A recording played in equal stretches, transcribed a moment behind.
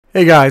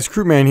Hey guys,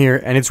 Cruteman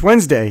here, and it's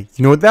Wednesday.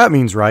 You know what that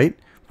means, right?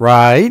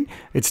 Right?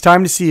 It's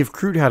time to see if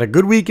Crute had a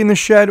good week in the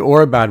shed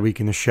or a bad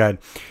week in the shed.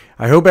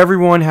 I hope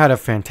everyone had a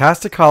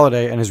fantastic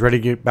holiday and is ready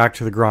to get back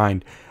to the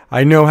grind.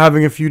 I know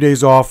having a few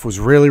days off was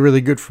really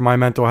good for my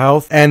mental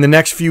health, and the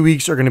next few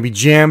weeks are going to be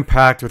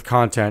jam-packed with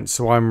content,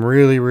 so I'm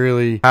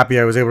really happy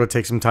I was able to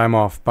take some time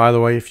off. By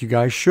the way, if you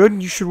guys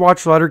you should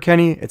watch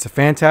Letterkenny. It's a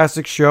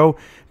fantastic show.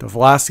 The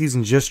last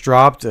season just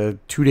dropped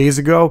 2 days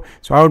ago,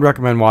 so I would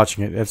recommend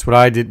watching it. That's what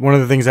I did. One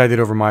of the things I did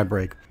over my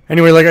break.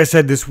 Anyway, like I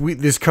said,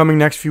 this coming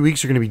next few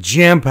weeks are going to be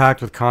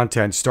jam-packed with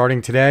content.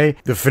 Starting today,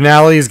 the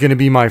finale is going to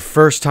be my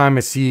first time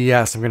at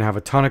CES. I'm going to have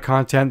a ton of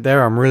content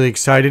there. I'm really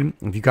excited.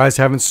 If you guys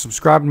haven't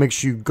subscribed, make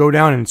sure you go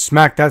down and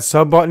smack that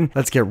sub button.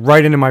 Let's get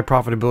right into my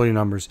profitability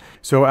numbers.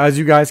 So as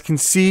you guys can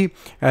see,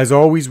 as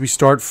always, we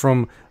start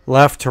from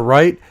left to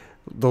right.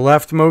 The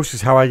leftmost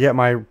is how I get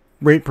my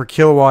rate per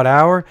kilowatt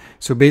hour.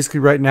 So basically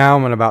right now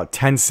I'm at about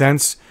 10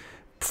 cents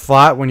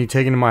flat when you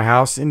take into my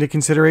house into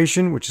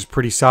consideration, which is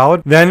pretty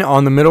solid. Then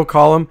on the middle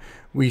column,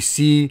 we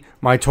see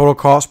my total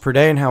cost per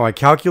day and how I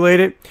calculate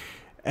it,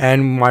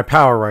 and my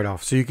power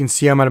write-off. So you can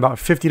see I'm at about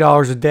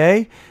 $50 a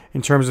day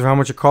in terms of how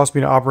much it costs me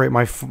to operate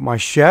my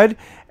shed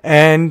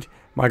and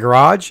my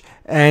garage,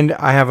 and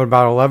I have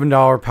about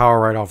 $11 power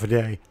write-off a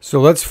day.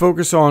 So let's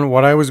focus on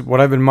what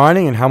I've been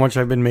mining and how much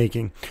I've been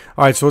making.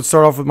 All right, so let's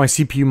start off with my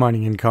CPU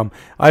mining income.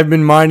 I've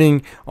been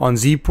mining on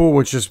Zpool,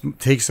 which just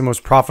takes the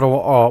most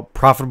profitable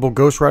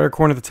Ghostwriter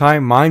coin at the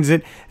time, mines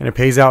it, and it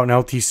pays out in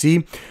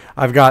LTC.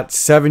 I've got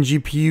 7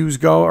 CPUs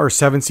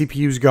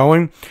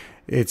going.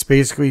 It's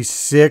basically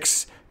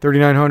 6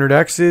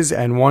 3900Xs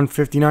and one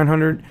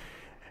 5900.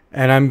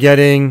 And I'm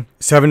getting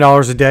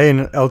 $7 a day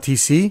in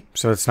LTC,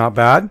 so that's not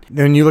bad.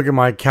 Then you look at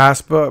my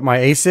Caspa, my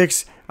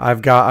ASICs.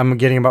 I'm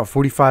getting about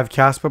 45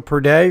 Caspa per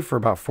day for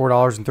about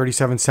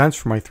 $4.37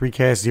 for my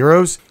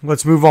 3KS0s.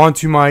 Let's move on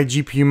to my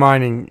GPU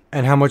mining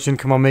and how much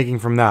income I'm making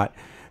from that.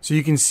 So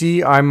you can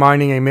see I'm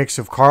mining a mix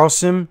of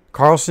Carlson,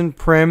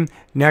 Prim,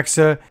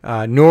 Nexa,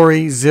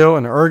 Nori, Zil,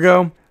 and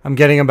Ergo. I'm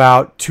getting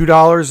about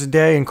 $2 a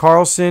day in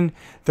Carlson,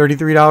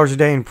 $33 a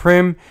day in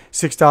Prim,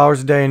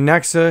 $6 a day in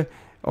Nexa,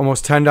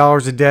 almost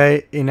 $10 a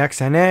day in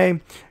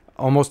XNA,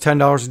 almost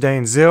 $10 a day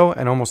in Zil,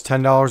 and almost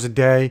 $10 a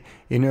day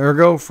in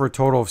Ergo for a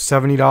total of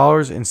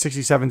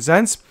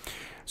 $70.67.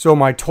 So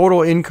my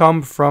total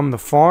income from the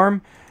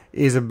farm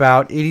is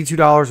about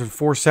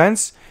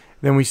 $82.04.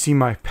 Then we see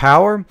my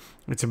power.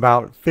 It's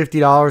about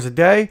 $50 a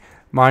day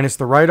minus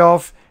the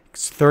write-off.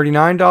 It's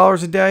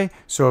 $39 a day.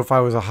 So if I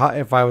was a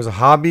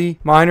hobby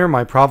miner,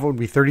 my profit would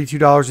be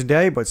 $32 a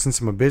day. But since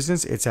I'm a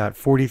business, it's at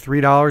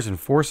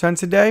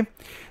 $43.04 a day.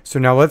 So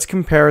now let's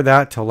compare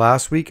that to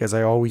last week, as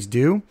I always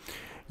do.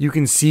 You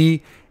can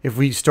see if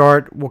we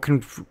start, we'll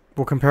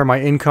compare my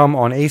income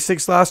on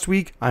ASICs last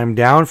week. I'm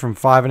down from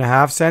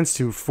 5.5 cents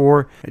to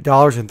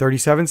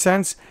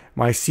 $4.37.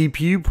 My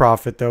CPU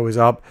profit, though, is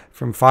up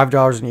from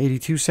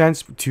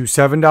 $5.82 to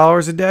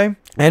 $7 a day.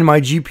 And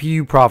my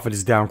GPU profit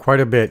is down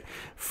quite a bit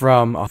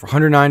from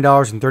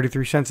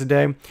 $109.33 a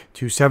day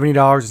to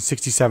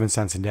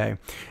 $70.67 a day.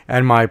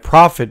 And my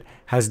profit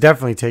has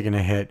definitely taken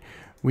a hit.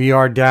 We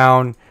are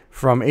down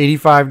from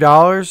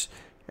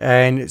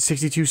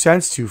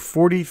 $85.62 to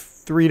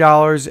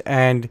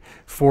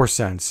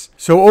 $43.04.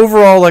 So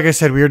overall, like I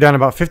said, we are down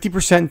about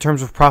 50% in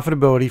terms of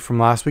profitability from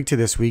last week to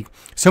this week.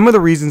 Some of the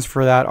reasons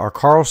for that are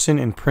Carlson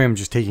and Prim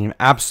just taking an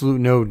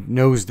absolute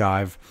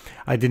nosedive.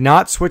 I did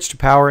not switch to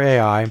Power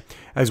AI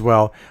as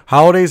well.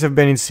 Holidays have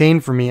been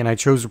insane for me, and I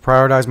chose to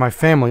prioritize my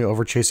family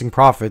over chasing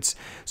profits.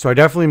 So I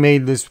definitely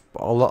made this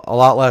a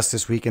lot less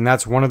this week, and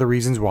that's one of the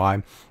reasons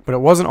why. But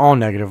it wasn't all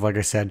negative, like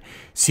I said.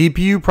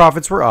 CPU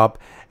profits were up,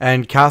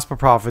 and Caspa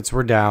profits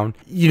were down.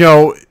 You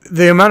know,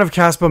 the amount of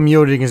Caspa I'm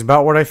yielding is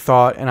about what I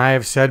thought, and I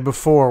have said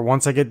before,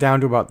 once I get down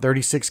to about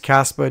 36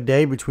 Caspa a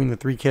day between the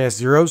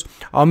 3KS0s,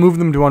 I'll move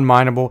them to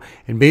unmineable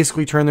and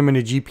basically turn them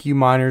into GPU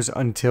miners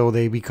until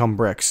they become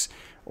bricks.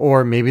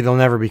 Or maybe they'll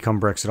never become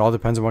bricks. It all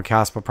depends on what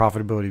Caspa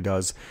profitability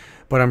does.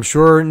 But I'm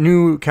sure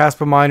new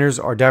Caspa miners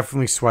are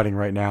definitely sweating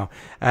right now.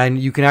 And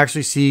you can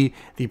actually see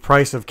the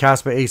price of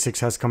Caspa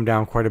ASICs has come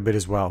down quite a bit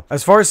as well.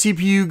 As far as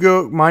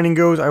CPU mining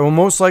goes, I will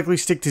most likely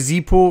stick to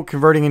Zpool,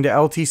 converting into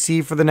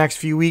LTC for the next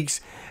few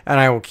weeks. And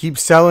I will keep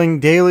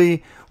selling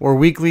daily or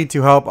weekly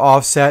to help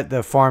offset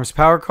the farm's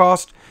power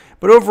cost.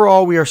 But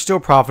overall, we are still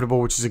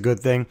profitable, which is a good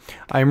thing.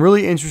 I am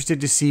really interested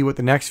to see what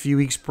the next few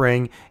weeks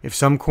bring, if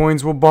some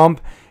coins will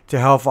bump to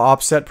help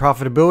offset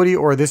profitability,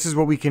 or this is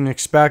what we can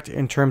expect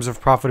in terms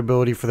of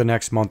profitability for the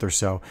next month or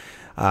so.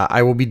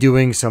 I will be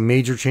doing some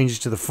major changes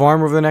to the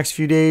farm over the next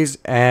few days,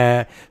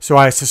 so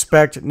I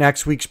suspect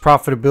next week's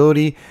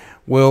profitability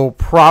will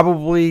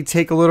probably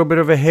take a little bit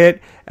of a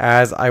hit,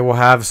 as I will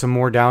have some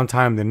more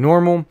downtime than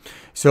normal.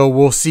 So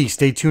we'll see.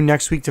 Stay tuned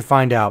next week to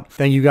find out.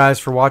 Thank you guys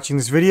for watching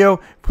this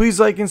video. Please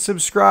like and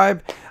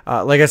subscribe.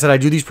 Like I said, I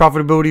do these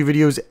profitability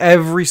videos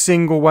every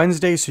single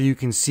Wednesday, so you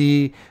can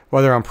see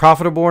whether I'm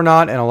profitable or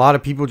not. And a lot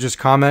of people just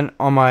comment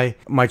on my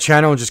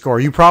channel and just go, "Are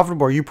you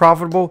profitable? Are you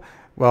profitable?"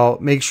 Well,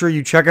 make sure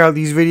you check out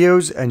these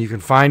videos and you can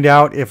find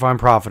out if I'm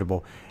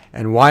profitable.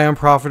 and why I'm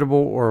profitable,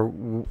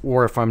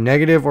 or if I'm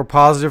negative or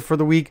positive for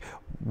the week,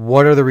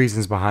 what are the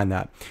reasons behind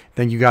that.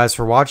 Thank you guys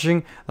for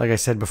watching. Like I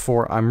said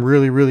before, I'm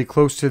really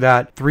close to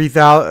that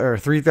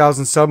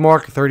 3,000 sub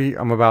mark.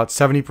 I'm about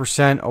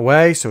 70%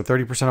 away, so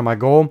 30% of my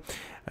goal.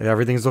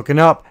 Everything's looking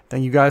up.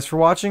 Thank you guys for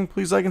watching.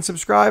 Please like and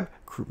subscribe.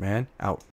 Recruit Man out.